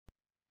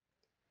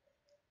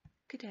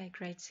Good day,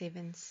 grade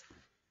 7s.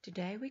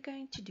 Today we're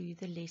going to do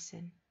the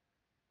lesson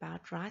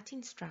about right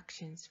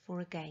instructions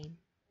for a game.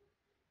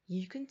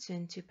 You can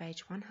turn to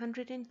page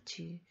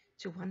 102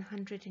 to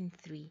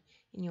 103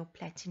 in your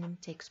Platinum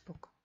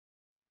textbook.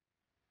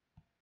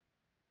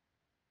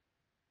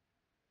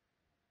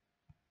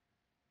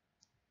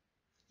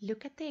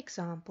 Look at the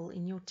example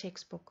in your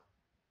textbook.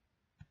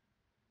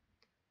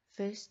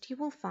 First, you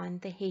will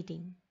find the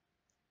heading.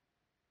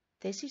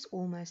 This is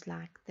almost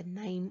like the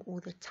name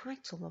or the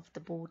title of the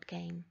board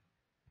game.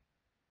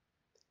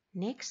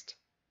 Next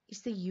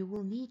is the you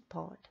will need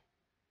part.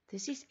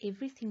 This is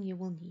everything you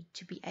will need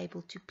to be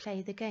able to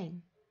play the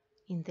game.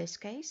 In this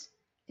case,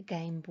 a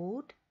game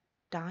board,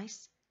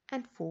 dice,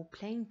 and 4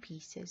 playing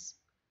pieces.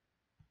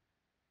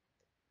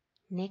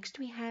 Next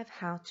we have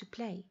how to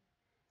play.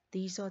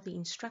 These are the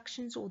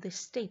instructions or the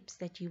steps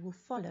that you will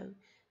follow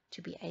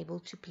to be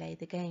able to play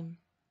the game.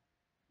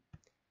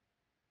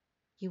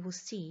 You will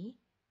see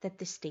that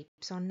the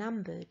steps are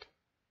numbered.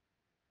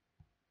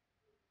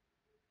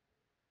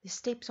 The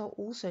steps are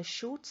also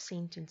short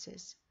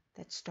sentences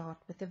that start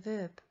with a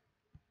verb.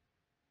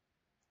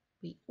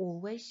 We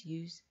always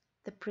use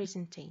the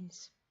present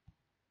tense.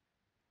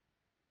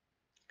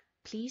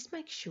 Please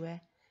make sure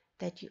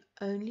that you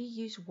only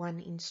use one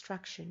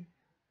instruction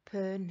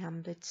per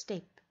numbered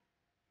step.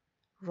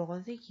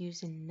 Rather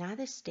use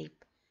another step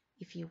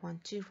if you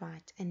want to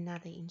write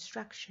another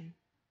instruction.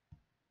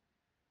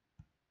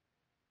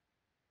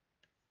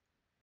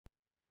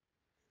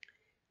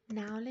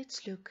 Now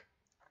let's look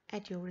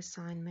at your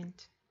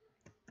assignment.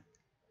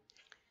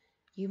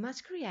 You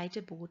must create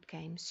a board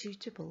game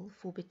suitable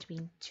for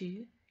between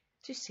 2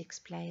 to 6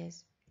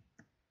 players.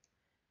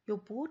 Your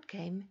board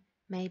game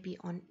may be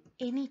on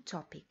any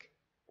topic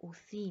or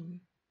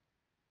theme.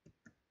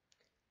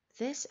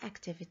 This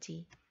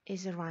activity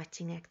is a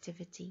writing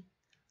activity.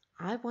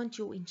 I want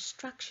your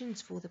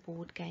instructions for the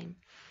board game.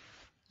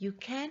 You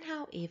can,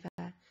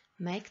 however,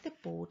 make the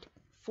board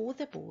for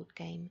the board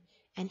game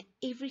and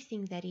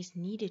everything that is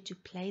needed to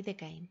play the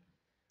game,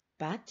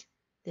 but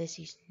this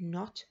is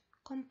not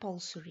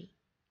compulsory.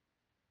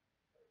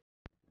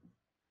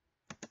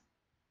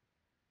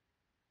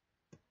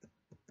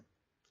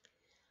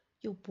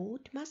 Your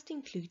board must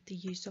include the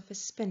use of a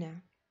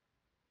spinner.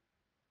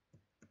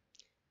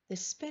 The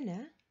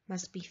spinner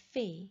must be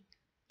fair.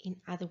 In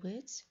other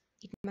words,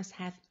 it must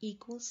have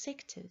equal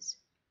sectors.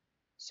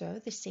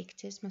 So the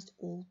sectors must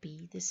all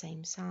be the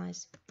same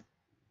size.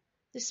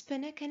 The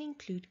spinner can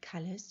include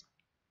colors,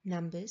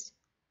 numbers,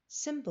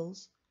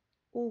 symbols,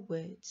 or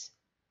words.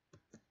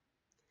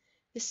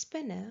 The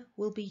spinner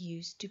will be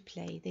used to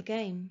play the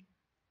game.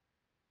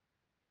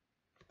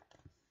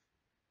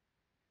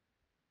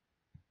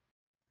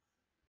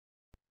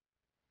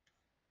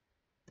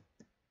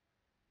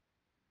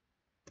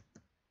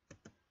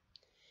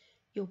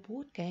 Your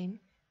board game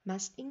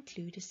must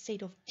include a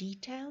set of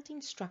detailed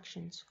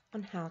instructions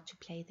on how to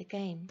play the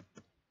game.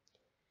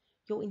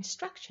 Your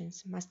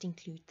instructions must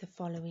include the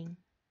following: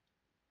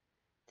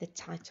 the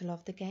title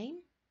of the game,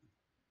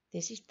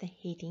 this is the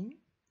heading,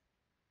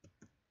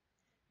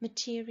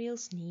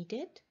 materials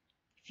needed,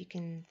 if you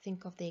can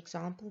think of the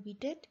example we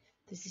did,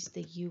 this is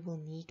the you will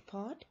need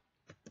part,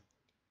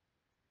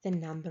 the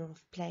number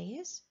of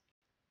players,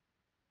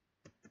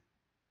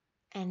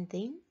 and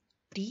then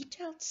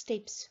detailed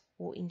steps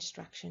or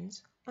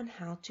instructions on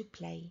how to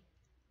play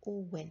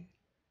or win.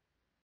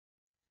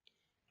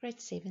 Grade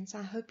 7s,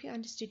 I hope you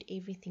understood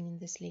everything in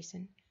this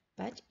lesson,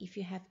 but if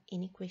you have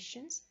any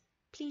questions,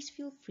 please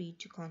feel free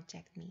to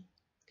contact me.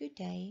 Good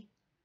day.